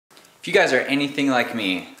If you guys are anything like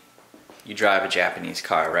me, you drive a Japanese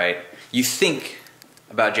car, right? You think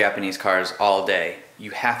about Japanese cars all day. You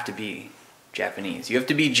have to be Japanese. You have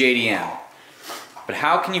to be JDM. But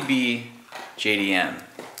how can you be JDM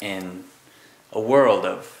in a world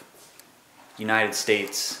of United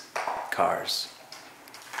States cars?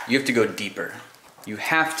 You have to go deeper. You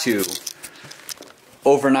have to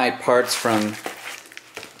overnight parts from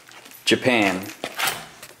Japan.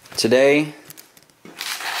 Today,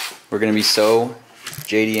 we're gonna be so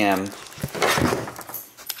JDM.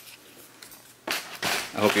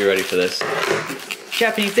 I hope you're ready for this.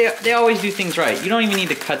 Japanese, they always do things right. You don't even need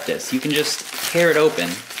to cut this. You can just tear it open.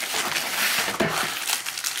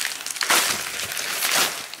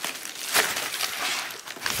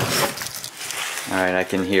 Alright, I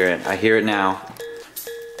can hear it. I hear it now.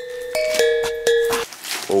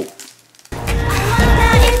 Oh.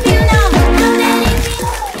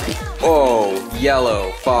 Oh,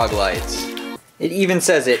 yellow fog lights. It even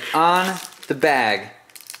says it on the bag.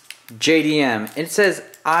 JDM. It says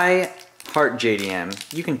I heart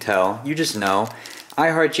JDM. You can tell. You just know. I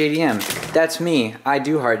heart JDM. That's me. I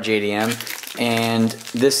do heart JDM. And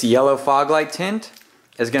this yellow fog light tint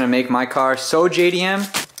is gonna make my car so JDM.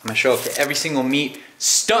 I'm gonna show up to every single meet,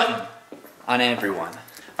 stunting on everyone.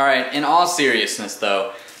 All right, in all seriousness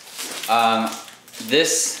though,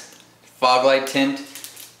 this fog light tint,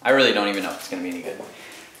 I really don't even know if it's gonna be any good.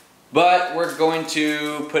 But we're going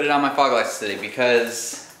to put it on my fog lights today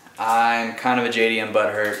because I'm kind of a JDM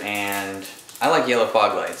butthurt and I like yellow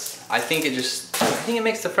fog lights. I think it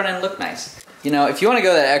makes the front end look nice. You know, if you want to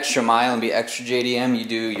go that extra mile and be extra JDM, you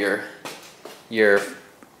do your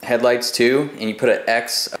headlights too, and you put an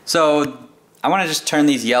X. So I want to just turn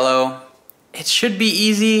these yellow. It should be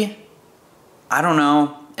easy. I don't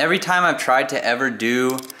know. Every time I've tried to ever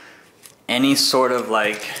do any sort of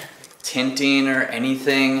like tinting or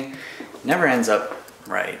anything, it never ends up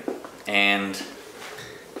right. And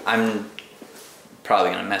I'm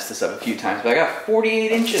probably gonna mess this up a few times, but I got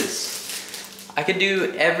 48 inches. I could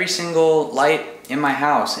do every single light in my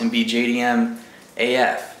house and be JDM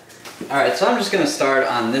AF. Alright, so I'm just gonna start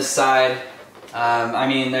on this side. I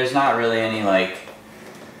mean, there's not really any like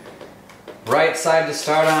right side to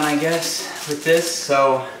start on, I guess, with this,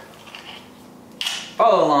 so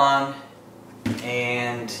follow along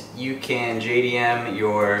and you can JDM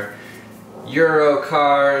your Euro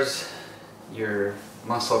cars, your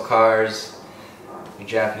muscle cars, your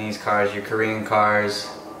Japanese cars, your Korean cars.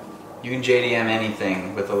 You can JDM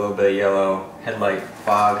anything with a little bit of yellow headlight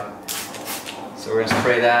fog. So we're gonna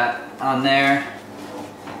spray that on there,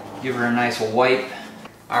 give her a nice wipe.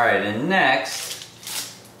 Alright, and next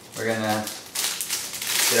we're gonna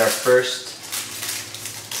get our first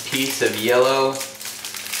piece of yellow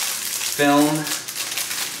film,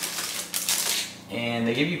 and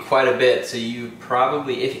they give you quite a bit, so you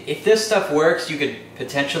probably, if this stuff works, you could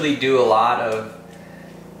potentially do a lot of,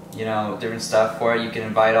 you know, different stuff for it. You can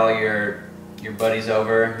invite all your buddies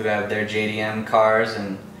over who have their JDM cars,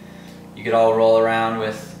 and you could all roll around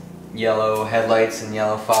with yellow headlights and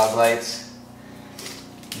yellow fog lights.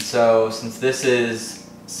 And so since this is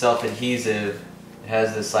self-adhesive, it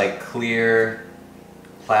has this like clear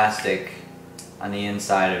plastic on the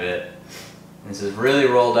inside of it. And this is really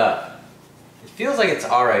rolled up. It feels like it's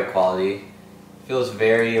alright quality. It feels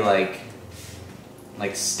very like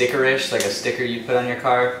stickerish, like a sticker you put on your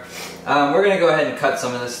car. We're gonna go ahead and cut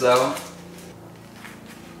some of this though.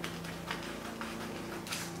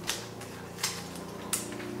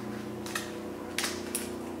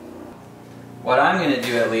 What I'm gonna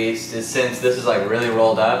do at least is, since this is like really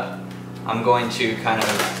rolled up, I'm going to try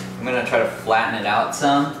to flatten it out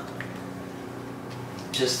some,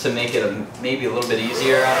 just to make it maybe a little bit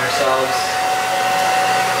easier on ourselves.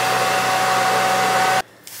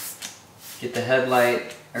 Get the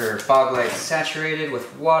headlight or fog light saturated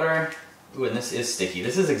with water. Ooh, and this is sticky.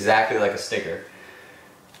 This is exactly like a sticker.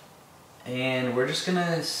 And we're just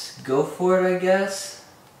gonna go for it, I guess.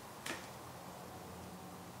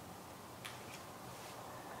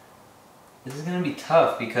 This is gonna be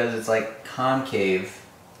tough because it's like concave.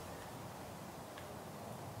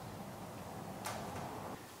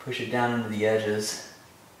 Push it down into the edges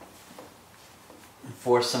and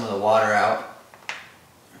force some of the water out.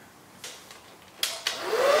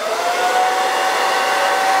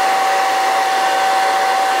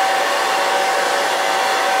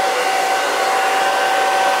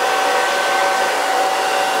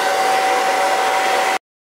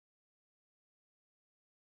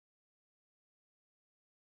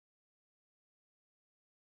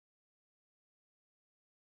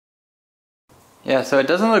 Yeah, so it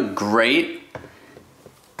doesn't look great.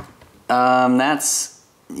 That's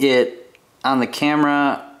it on the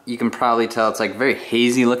camera, you can probably tell it's like very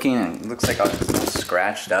hazy looking and it looks like it's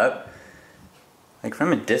scratched up. Like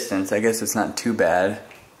from a distance, I guess it's not too bad.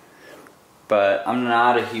 But I'm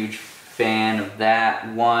not a huge fan of that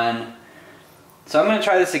one. So I'm gonna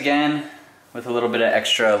try this again with a little bit of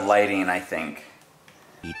extra lighting, I think.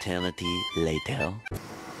 Eternity later.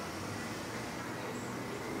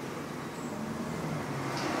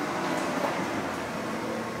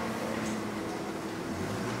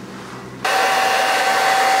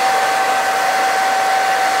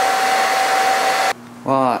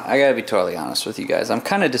 Well, I gotta be totally honest with you guys. I'm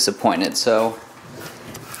kind of disappointed. So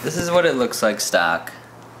this is what it looks like stock.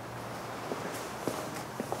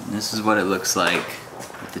 And this is what it looks like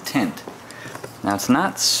with the tint. Now it's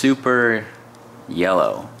not super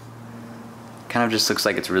yellow. Kind of just looks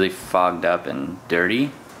like it's really fogged up and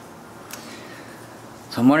dirty.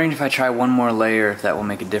 So I'm wondering if I try one more layer if that will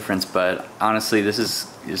make a difference, but honestly this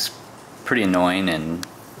is pretty annoying and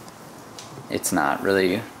it's not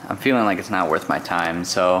really, I'm feeling like it's not worth my time.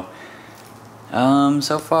 So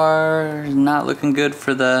so far not looking good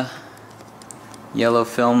for the yellow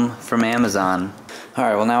film from Amazon.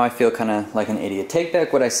 Alright, well now I feel kind of like an idiot. Take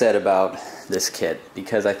back what I said about this kit,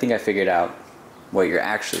 because I think I figured out what you're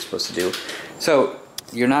actually supposed to do. So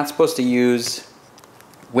you're not supposed to use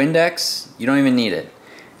Windex. You don't even need it.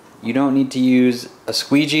 You don't need to use a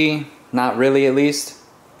squeegee, not really at least.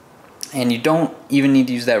 And you don't even need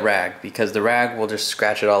to use that rag, because the rag will just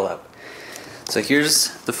scratch it all up. So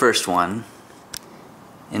here's the first one,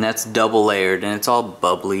 and that's double layered, and it's all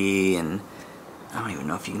bubbly, and I don't even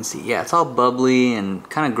know if you can see. Yeah, it's all bubbly and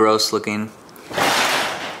kind of gross looking.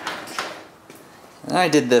 And I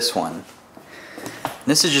did this one.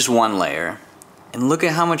 This is just one layer, and look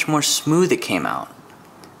at how much more smooth it came out.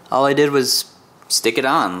 All I did was stick it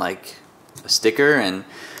on like a sticker, and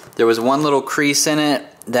there was one little crease in it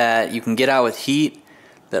that you can get out with heat,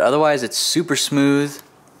 but otherwise it's super smooth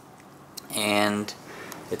and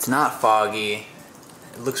it's not foggy.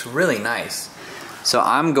 It looks really nice. So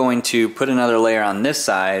I'm going to put another layer on this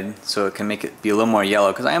side so it can make it be a little more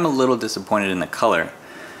yellow, because I am a little disappointed in the color.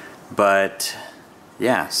 But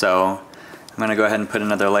yeah, so I'm gonna go ahead and put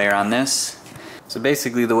another layer on this. So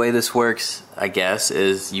basically the way this works, I guess,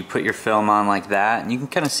 is you put your film on like that and you can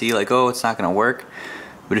kind of see like, oh, it's not gonna work.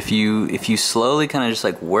 But if you slowly kind of just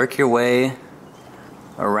like work your way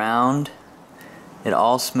around, it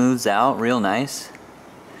all smooths out real nice.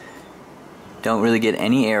 Don't really get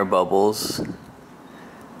any air bubbles. And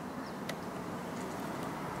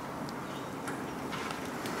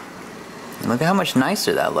look at how much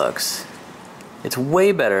nicer that looks. It's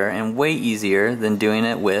way better and way easier than doing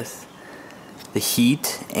it with the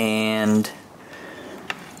heat and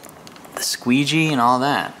the squeegee and all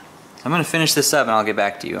that. I'm going to finish this up and I'll get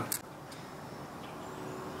back to you.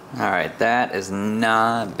 Alright, that is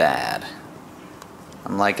not bad.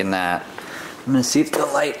 I'm liking that. I'm going to see if the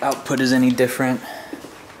light output is any different.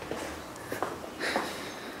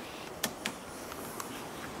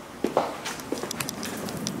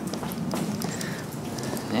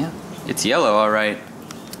 Yeah, it's yellow alright.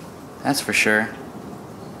 That's for sure.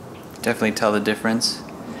 Definitely tell the difference.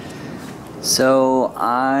 So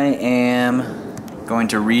I am going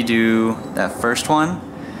to redo that first one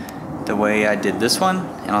the way I did this one,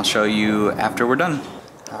 and I'll show you after we're done.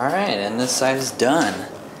 Alright, and this side is done.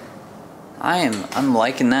 I'm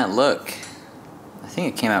liking that look. I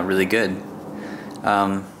think it came out really good.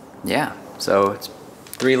 Yeah, so it's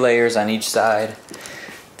 3 layers on each side,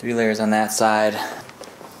 3 layers on that side.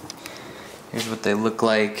 Here's what they look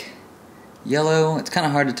like. Yellow, it's kind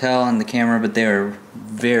of hard to tell on the camera, but they are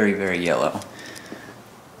very, very yellow.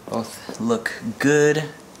 Both look good,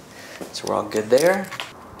 so we're all good there.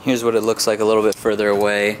 Here's what it looks like a little bit further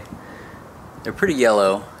away. They're pretty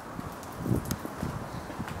yellow.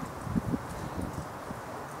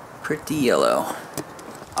 Pretty yellow.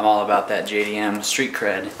 I'm all about that JDM street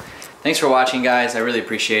cred. Thanks for watching, guys. I really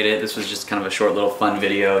appreciate it. This was just kind of a short little fun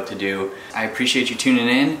video to do. I appreciate you tuning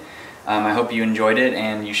in. I hope you enjoyed it,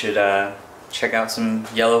 and you should check out some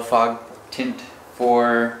yellow fog tint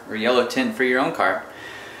or yellow tint for your own car.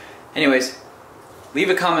 Anyways, leave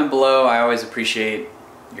a comment below. I always appreciate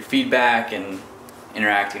your feedback and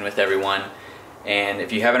interacting with everyone. And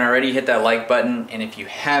if you haven't already, hit that like button. And if you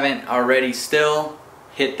haven't already still,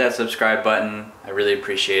 hit that subscribe button. I really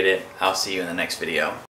appreciate it. I'll see you in the next video.